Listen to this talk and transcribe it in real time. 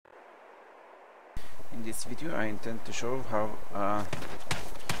In this video I intend to show how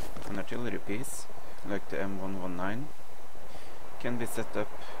an artillery piece like the M119 can be set up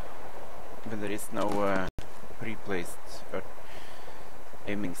when there is no pre-placed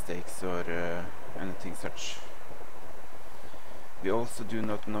aiming stakes or anything such. We also do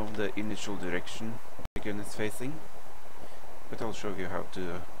not know the initial direction the gun is facing, but I'll show you how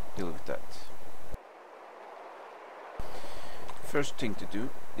to deal with that. First thing to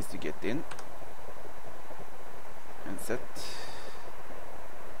do is to get in and set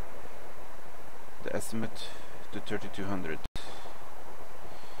the azimuth to 3200.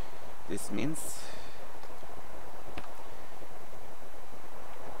 This means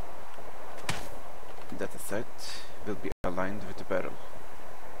that the sight will be aligned with the barrel.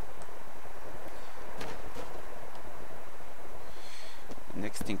 The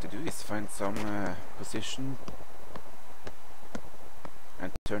next thing to do is find some position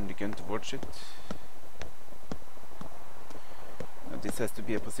and turn the gun towards it. Now this has to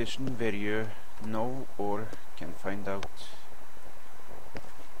be a position where you know or can find out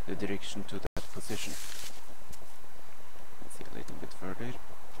the direction to that position. Let's see a little bit further.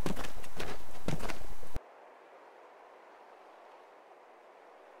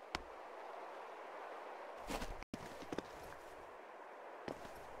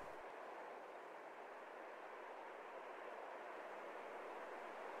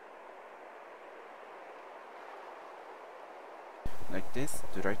 Like this,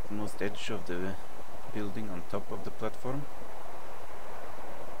 the rightmost edge of the building on top of the platform.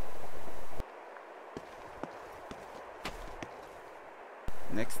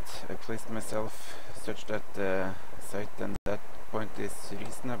 Next, I placed myself such that the sight and that point is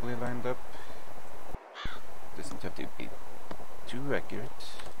reasonably lined up. Doesn't have to be too accurate.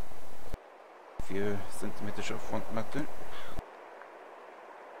 A few centimeters off won't matter.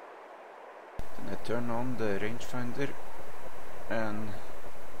 Then I turn on the rangefinder, and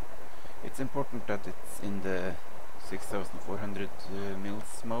it's important that it's in the 6400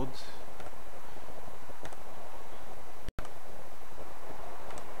 mils mode.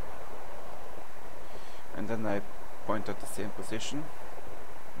 And then I point at the same position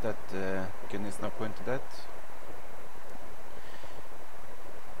that the gun is now pointed at.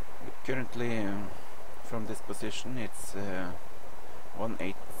 Currently from this position it's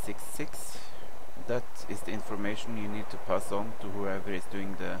 1866. That is the information you need to pass on to whoever is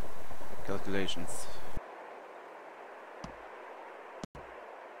doing the calculations.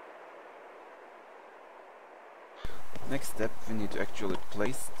 Next step, we need to actually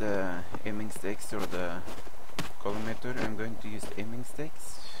place the aiming stakes or the collimator. I'm going to use the aiming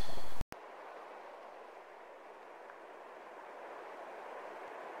stakes.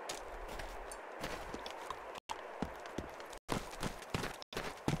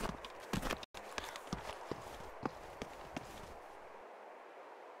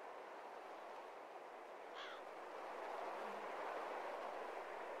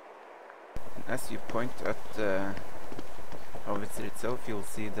 As you point at the howitzer itself, you'll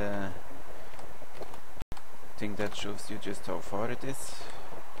see the thing that shows you just how far it is.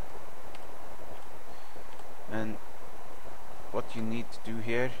 And what you need to do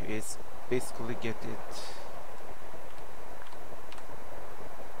here is basically get it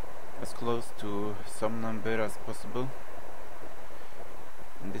as close to some number as possible.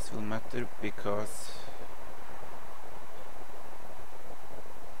 And this will matter because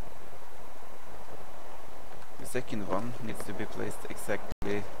the second one needs to be placed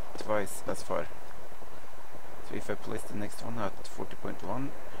exactly twice as far. So if I place the next one at 40.1,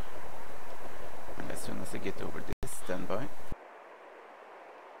 and as soon as I get over this, stand by.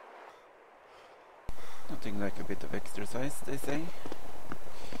 Nothing like a bit of exercise, they say.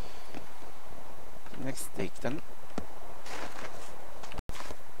 Next stake then.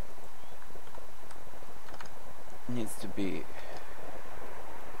 Needs to be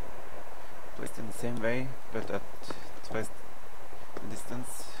placed in the same way, but at twice the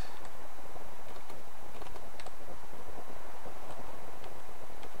distance.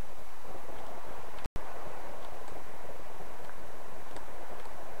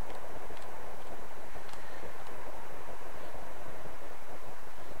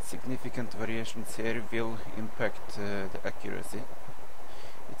 Significant variations here will impact the accuracy.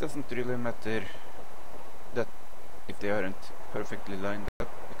 It doesn't really matter that if they aren't perfectly lined up,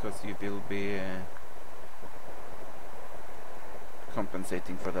 because you will be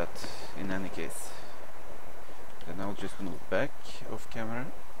compensating for that in any case. Then I'll just move back off camera.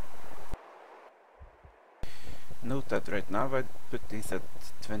 Note that right now I put these at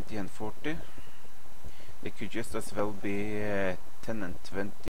 20 and 40. They could just as well be 10 and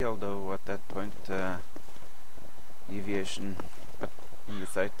 20, although at that point deviation in the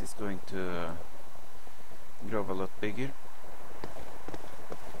sight is going to grow a lot bigger.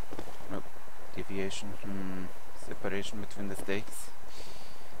 Well, deviation, separation between the stakes.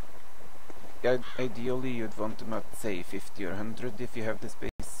 Ideally you'd want them at say 50 or 100 if you have the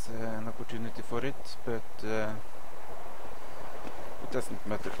space and opportunity for it, but it doesn't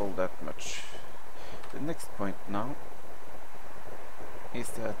matter all that much. The next point now is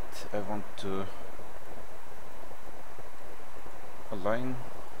that I want to align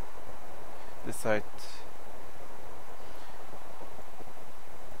the sight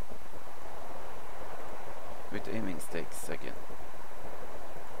with aiming stakes again.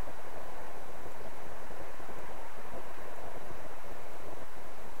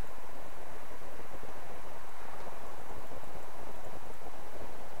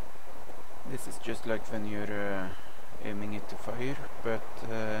 This is just like when you're aiming it to fire, but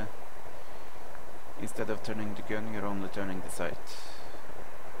instead of turning the gun, you're only turning the sight.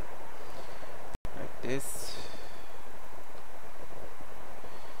 Like this.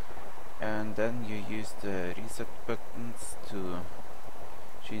 And then you use the reset buttons to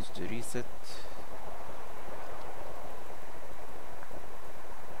change the reset.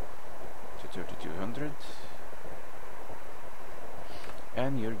 To 3200.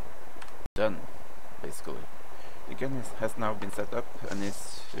 And you're done, basically. The gun has now been set up and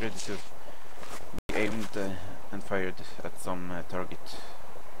is ready to be aimed and fired at some target.